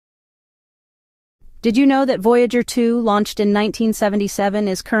Did you know that Voyager 2, launched in 1977,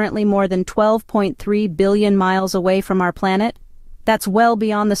 is currently more than 12.3 billion miles away from our planet? That's well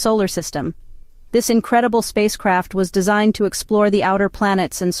beyond the solar system. This incredible spacecraft was designed to explore the outer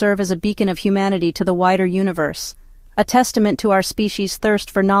planets and serve as a beacon of humanity to the wider universe, a testament to our species' thirst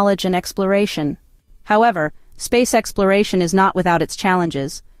for knowledge and exploration. However, space exploration is not without its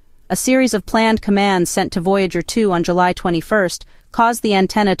challenges. A series of planned commands sent to Voyager 2 on July 21st caused the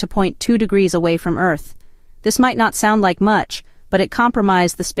antenna to point 2 degrees away from Earth. This might not sound like much, but it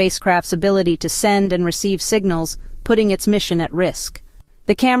compromised the spacecraft's ability to send and receive signals, putting its mission at risk.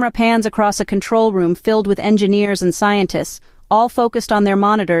 The camera pans across a control room filled with engineers and scientists, all focused on their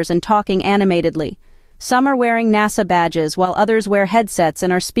monitors and talking animatedly. Some are wearing NASA badges, while others wear headsets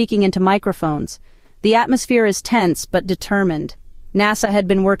and are speaking into microphones. The atmosphere is tense but determined. NASA had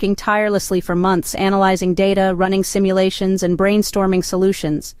been working tirelessly for months, analyzing data, running simulations, and brainstorming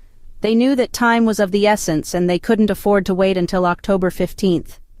solutions. They knew that time was of the essence, and they couldn't afford to wait until October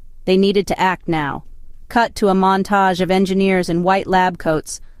 15th. They needed to act now. Cut to a montage of engineers in white lab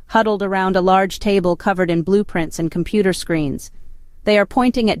coats, huddled around a large table covered in blueprints and computer screens. They are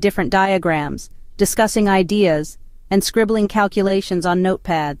pointing at different diagrams, discussing ideas, and scribbling calculations on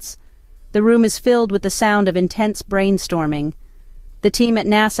notepads. The room is filled with the sound of intense brainstorming. The team at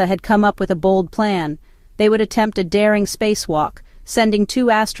NASA had come up with a bold plan. They would attempt a daring spacewalk, sending 2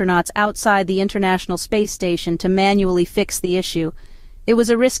 astronauts outside the International Space Station to manually fix the issue. It was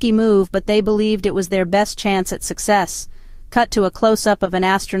a risky move, but they believed it was their best chance at success. Cut to a close-up of an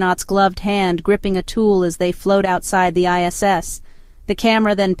astronaut's gloved hand gripping a tool as they float outside the ISS. The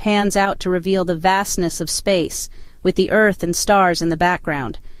camera then pans out to reveal the vastness of space, with the Earth and stars in the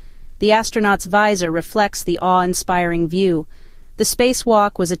background. The astronaut's visor reflects the awe-inspiring view. The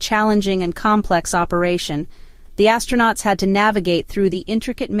spacewalk was a challenging and complex operation. The astronauts had to navigate through the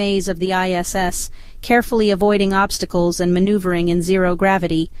intricate maze of the ISS, carefully avoiding obstacles and maneuvering in zero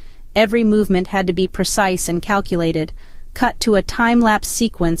gravity. Every movement had to be precise and calculated. Cut to a time-lapse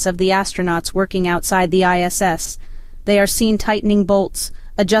sequence of the astronauts working outside the ISS. They are seen tightening bolts,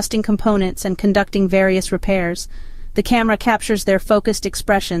 adjusting components, and conducting various repairs. The camera captures their focused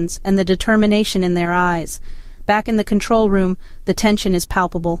expressions and the determination in their eyes. Back in the control room, the tension is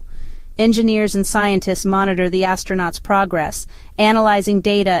palpable. Engineers and scientists monitor the astronauts' progress, analyzing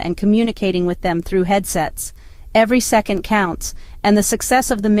data and communicating with them through headsets. Every second counts, and the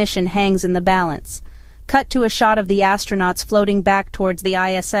success of the mission hangs in the balance. Cut to a shot of the astronauts floating back towards the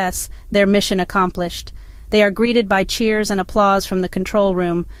ISS, their mission accomplished. They are greeted by cheers and applause from the control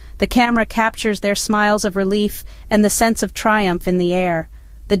room. The camera captures their smiles of relief and the sense of triumph in the air.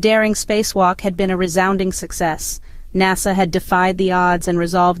 The daring spacewalk had been a resounding success. NASA had defied the odds and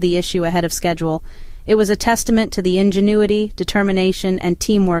resolved the issue ahead of schedule. It was a testament to the ingenuity, determination, and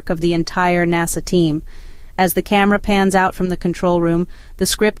teamwork of the entire NASA team. As the camera pans out from the control room, the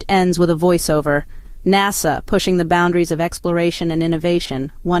script ends with a voiceover. NASA pushing the boundaries of exploration and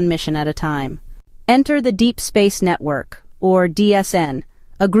innovation, one mission at a time. Enter the Deep Space Network, or DSN,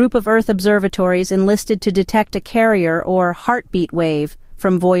 a group of Earth observatories enlisted to detect a carrier or heartbeat wave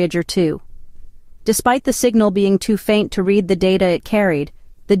from Voyager 2. Despite the signal being too faint to read the data it carried,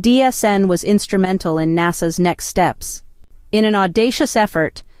 the DSN was instrumental in NASA's next steps. In an audacious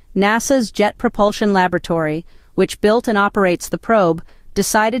effort, NASA's Jet Propulsion Laboratory, which built and operates the probe,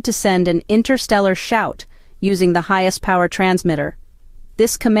 decided to send an interstellar shout using the highest power transmitter.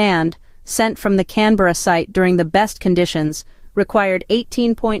 This command, sent from the Canberra site during the best conditions, required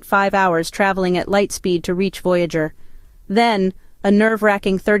 18.5 hours traveling at light speed to reach Voyager. Then, a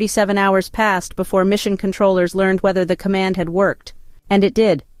nerve-wracking 37 hours passed before mission controllers learned whether the command had worked. And it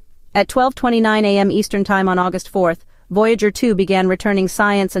did. At 12:29 a.m. Eastern Time on August 4th, Voyager 2 began returning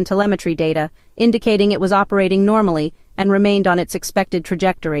science and telemetry data, indicating it was operating normally and remained on its expected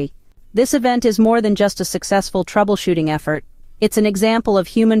trajectory. This event is more than just a successful troubleshooting effort. It's an example of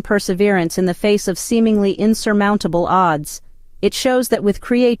human perseverance in the face of seemingly insurmountable odds. It shows that with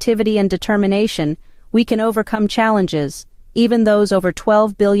creativity and determination, we can overcome challenges, even those over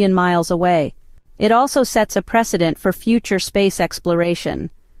 12 billion miles away. It also sets a precedent for future space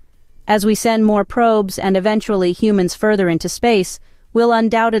exploration. As we send more probes and eventually humans further into space, we'll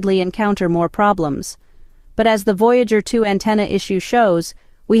undoubtedly encounter more problems. But as the Voyager 2 antenna issue shows,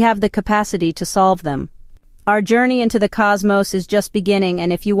 we have the capacity to solve them. Our journey into the cosmos is just beginning,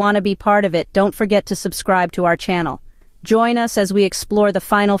 and if you want to be part of it, don't forget to subscribe to our channel. Join us as we explore the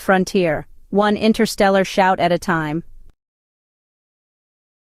final frontier, one interstellar shout at a time.